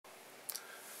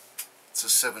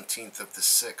It's the 17th of the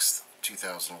 6th,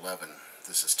 2011.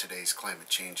 This is today's climate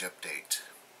change update.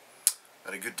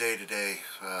 Had a good day today.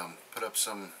 Put up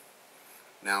some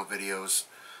now videos.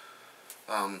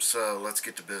 So let's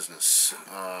get to business.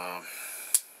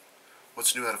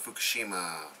 What's new out of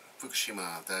Fukushima?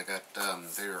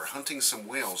 They are hunting some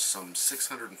whales some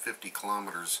 650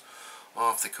 kilometers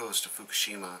off the coast of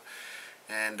Fukushima.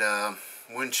 And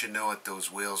wouldn't you know it,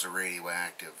 those whales are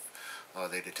radioactive.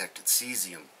 They detected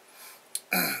caesium.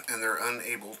 And they're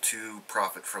unable to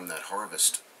profit from that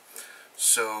harvest.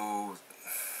 So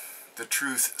the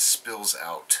truth spills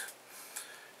out,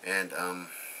 and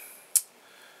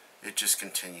it just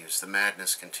continues. The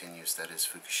madness continues. That is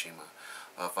Fukushima.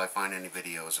 If I find any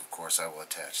videos, of course, I will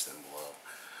attach them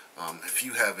below. If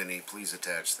you have any, please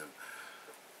attach them.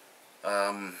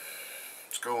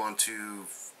 Let's go on to,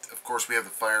 of course, we have the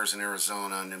fires in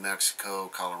Arizona, New Mexico,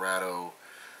 Colorado.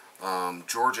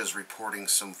 Georgia's reporting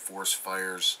some forest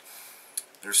fires.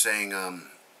 They're saying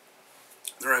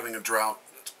they're having a drought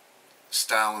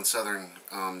style in southern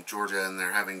Georgia, and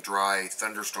they're having dry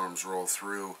thunderstorms roll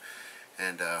through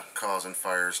and causing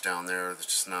fires down there. That's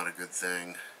just not a good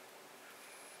thing.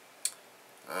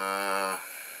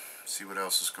 See what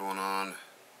else is going on.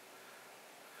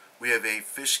 We have a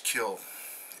fish kill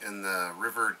in the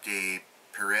River de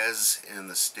Perez in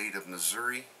the state of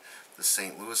Missouri, the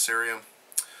St. Louis area.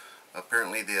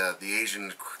 Apparently the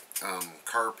Asian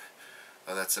carp,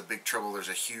 that's a big trouble. There's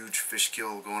a huge fish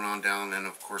kill going on down, and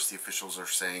of course the officials are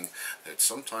saying that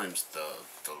sometimes the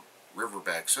river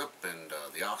backs up and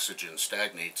the oxygen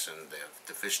stagnates, and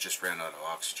the fish just ran out of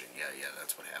oxygen. Yeah,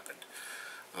 that's what happened.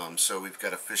 So we've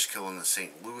got a fish kill in the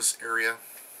St. Louis area,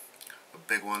 a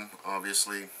big one,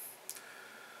 obviously.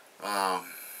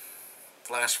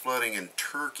 Flash flooding in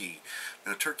Turkey.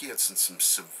 Now Turkey had some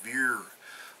severe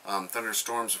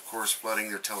thunderstorms, of course, flooding.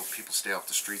 They're telling people to stay off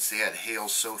the streets. They had hail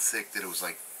so thick that it was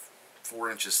like 4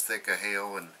 inches thick of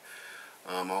hail, and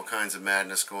all kinds of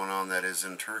madness going on. That is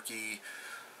in Turkey.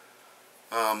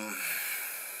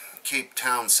 Cape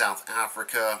Town, South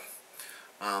Africa.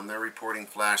 They're reporting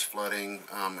flash flooding,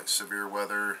 severe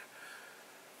weather.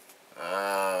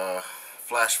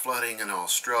 Flash flooding in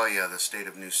Australia, the state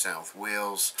of New South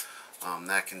Wales.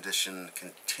 That condition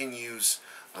continues.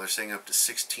 They're saying up to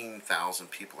 16,000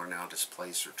 people are now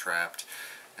displaced or trapped,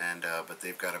 and but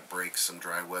they've got to break some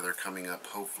dry weather coming up,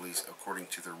 hopefully, according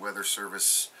to their weather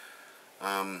service.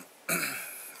 Of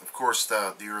course,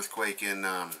 the earthquake in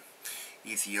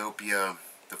Ethiopia,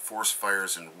 the forest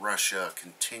fires in Russia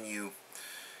continue,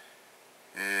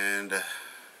 and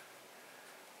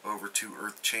over to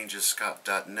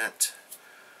earthchangescott.net.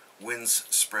 Winds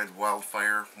spread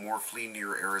wildfire, more flee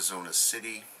near Arizona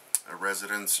City.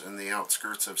 Residents in the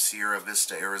outskirts of Sierra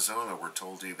Vista, Arizona were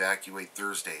told to evacuate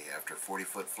Thursday after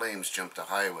 40-foot flames jumped a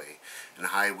highway and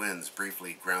high winds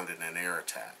briefly grounded an air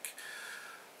attack.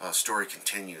 Story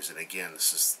continues, and again,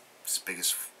 this is the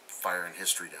biggest fire in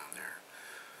history down there.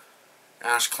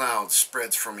 Ash cloud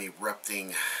spreads from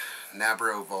erupting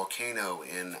Nabro volcano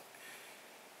in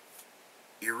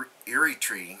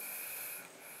Eritrea,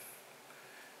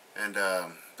 and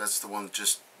that's the one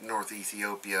just north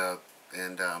Ethiopia,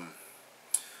 and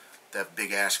that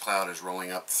big ash cloud is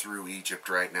rolling up through Egypt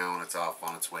right now, and it's off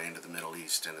on its way into the Middle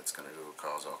East, and it's going to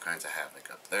cause all kinds of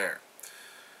havoc up there.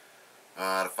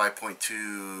 The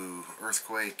 5.2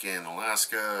 earthquake in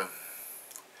Alaska.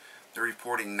 They're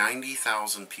reporting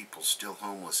 90,000 people still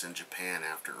homeless in Japan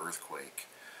after earthquake.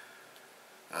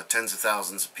 Tens of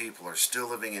thousands of people are still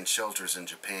living in shelters in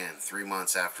Japan 3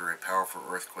 months after a powerful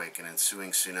earthquake and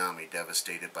ensuing tsunami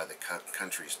devastated by the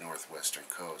country's northwestern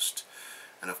coast.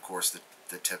 And of course, the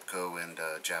TEPCO and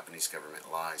Japanese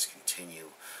government lies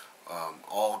continue.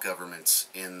 All governments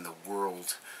in the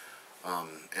world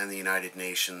and the United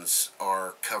Nations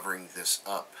are covering this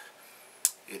up.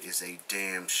 It is a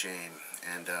damn shame,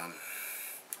 and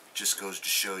just goes to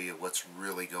show you what's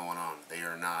really going on. They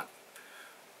are not.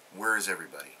 Where is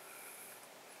everybody?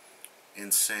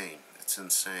 Insane. It's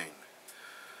insane.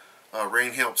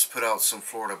 Rain helps put out some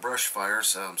Florida brush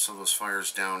fires. So those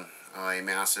fires down, a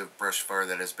massive brush fire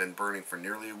that has been burning for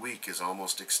nearly a week is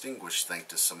almost extinguished thanks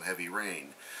to some heavy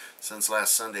rain. Since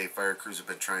last Sunday, fire crews have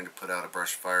been trying to put out a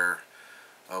brush fire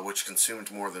which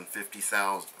consumed more than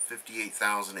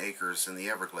 58,000 acres in the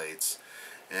Everglades.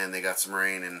 And they got some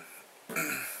rain, and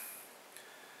of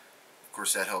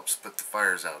course that helps put the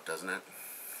fires out, doesn't it?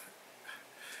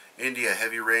 India,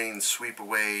 heavy rains sweep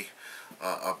away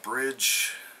a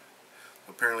bridge,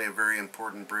 apparently a very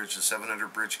important bridge, the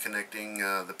 700 bridge connecting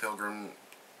the Pilgrim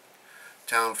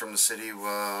town from the city.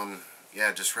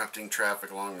 Yeah, disrupting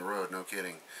traffic along the road, no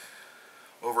kidding.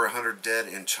 Over 100 dead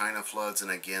in China floods,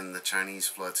 and again the Chinese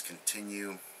floods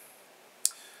continue.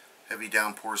 Heavy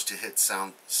downpours to hit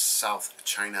South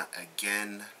China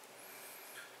again.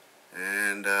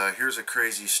 And here's a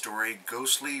crazy story.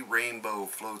 Ghostly rainbow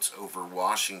floats over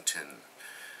Washington.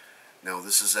 Now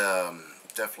this is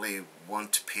definitely one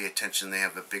to pay attention. They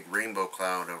have a big rainbow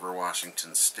cloud over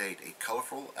Washington state. A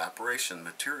colorful apparition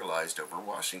materialized over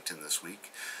Washington this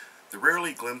week. The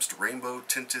rarely glimpsed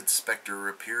rainbow-tinted specter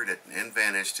appeared and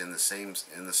vanished in the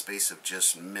space of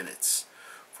just minutes.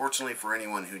 Fortunately for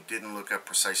anyone who didn't look up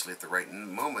precisely at the right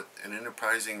moment, an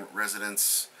enterprising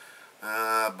residence,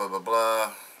 blah blah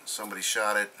blah, somebody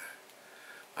shot it.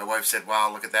 My wife said,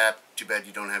 "Wow, look at that. Too bad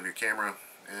you don't have your camera."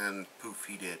 And poof,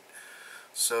 he did.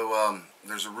 So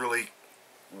there's a really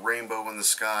rainbow in the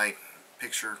sky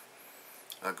picture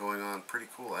going on. Pretty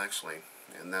cool, actually.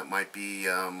 And that might be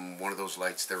one of those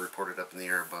lights that reported up in the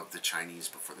air above the Chinese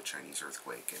before the Chinese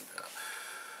earthquake. And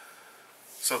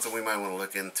something we might want to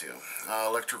look into.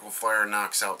 Electrical fire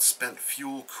knocks out spent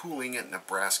fuel cooling at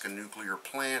Nebraska nuclear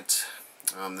plant.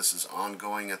 This is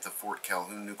ongoing at the Fort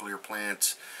Calhoun nuclear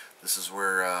plant. This is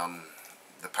where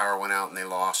the power went out and they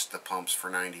lost the pumps for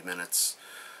 90 minutes.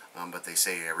 But they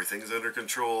say everything's under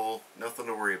control. Nothing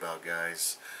to worry about,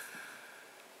 guys.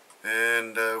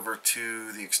 And over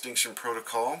to the extinction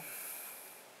protocol.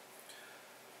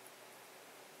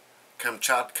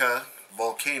 Kamchatka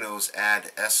volcanoes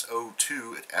add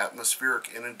SO2 atmospheric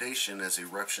inundation as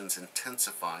eruptions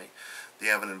intensify. They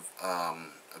have a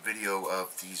video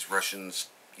of these Russians,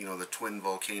 you know, the twin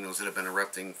volcanoes that have been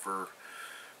erupting for,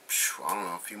 I don't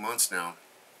know, a few months now.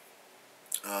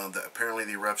 Apparently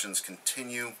the eruptions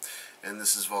continue, and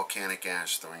this is volcanic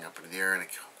ash throwing up into the air, and of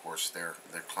course they're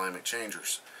climate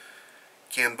changers.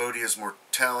 Cambodia's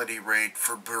mortality rate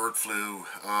for bird flu,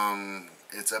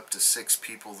 it's up to 6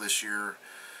 people this year.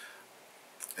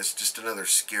 It's just another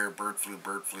scare. Bird flu,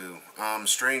 bird flu.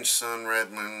 Strange sun,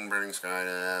 red moon, burning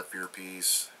sky, fear,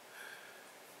 peace.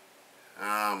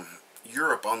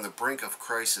 Europe on the brink of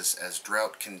crisis as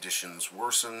drought conditions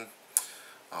worsen.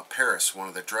 Paris, one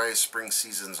of the driest spring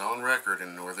seasons on record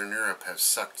in Northern Europe, has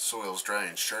sucked soils dry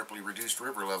and sharply reduced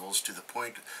river levels to the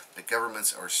point that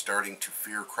governments are starting to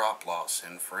fear crop loss.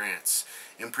 In France,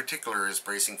 in particular, is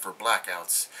bracing for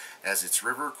blackouts as its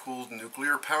river-cooled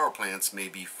nuclear power plants may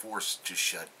be forced to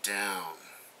shut down.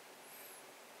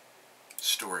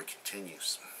 Story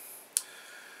continues.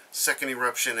 Second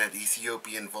eruption at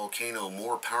Ethiopian volcano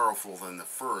more powerful than the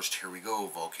first. Here we go.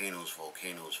 Volcanoes,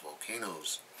 volcanoes,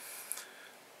 volcanoes.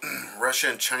 Russia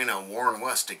and China warn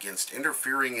West against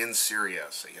interfering in Syria,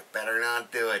 so you better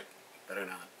not do it. Better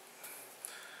not.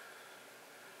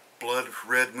 Blood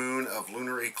red moon of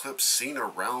lunar eclipse seen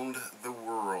around the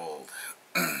world.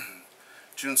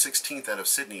 June 16th out of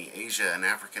Sydney, Asia and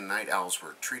African night owls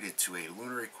were treated to a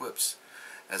lunar eclipse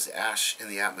as ash in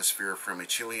the atmosphere from a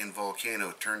Chilean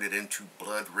volcano turned it into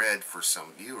blood red for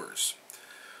some viewers.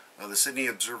 The Sydney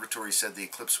Observatory said the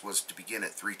eclipse was to begin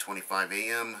at 3:25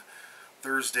 a.m.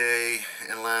 Thursday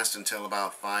and last until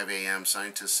about 5 a.m.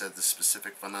 Scientists said the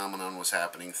specific phenomenon was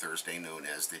happening Thursday, known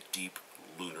as the deep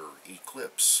lunar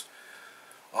eclipse.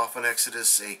 Often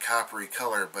exodus a coppery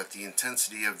color, but the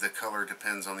intensity of the color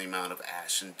depends on the amount of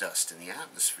ash and dust in the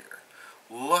atmosphere.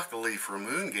 Luckily for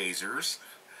moon gazers,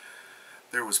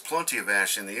 there was plenty of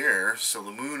ash in the air, so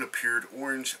the moon appeared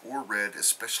orange or red,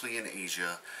 especially in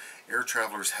Asia. Air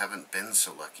travelers haven't been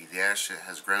so lucky. The ash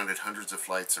has grounded hundreds of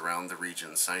flights around the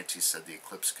region. Scientists said the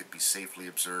eclipse could be safely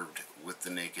observed with the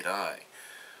naked eye.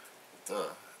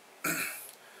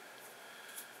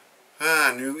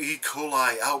 New E.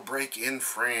 coli outbreak in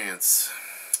France.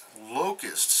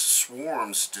 Locust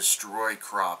swarms destroy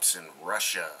crops in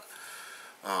Russia.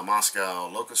 Moscow.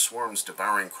 Locust swarms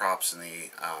devouring crops in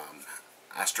the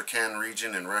Astrakhan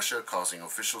region in Russia, causing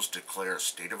officials to declare a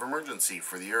state of emergency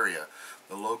for the area.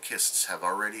 The locusts have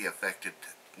already affected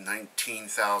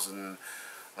 19,000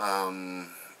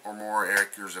 or more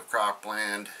acres of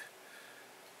cropland.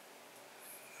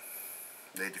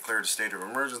 They declared a state of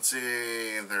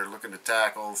emergency. They're looking to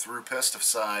tackle through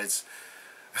pesticides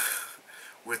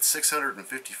with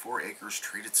 654 acres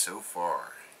treated so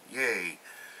far. Yay,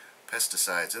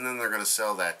 pesticides. And then they're going to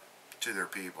sell that to their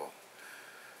people.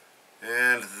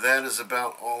 And that is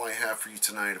about all I have for you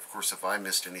tonight. Of course, if I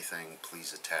missed anything,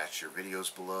 please attach your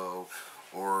videos below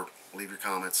or leave your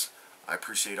comments. I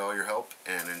appreciate all your help,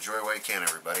 and enjoy while you can,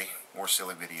 everybody. More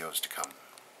silly videos to come.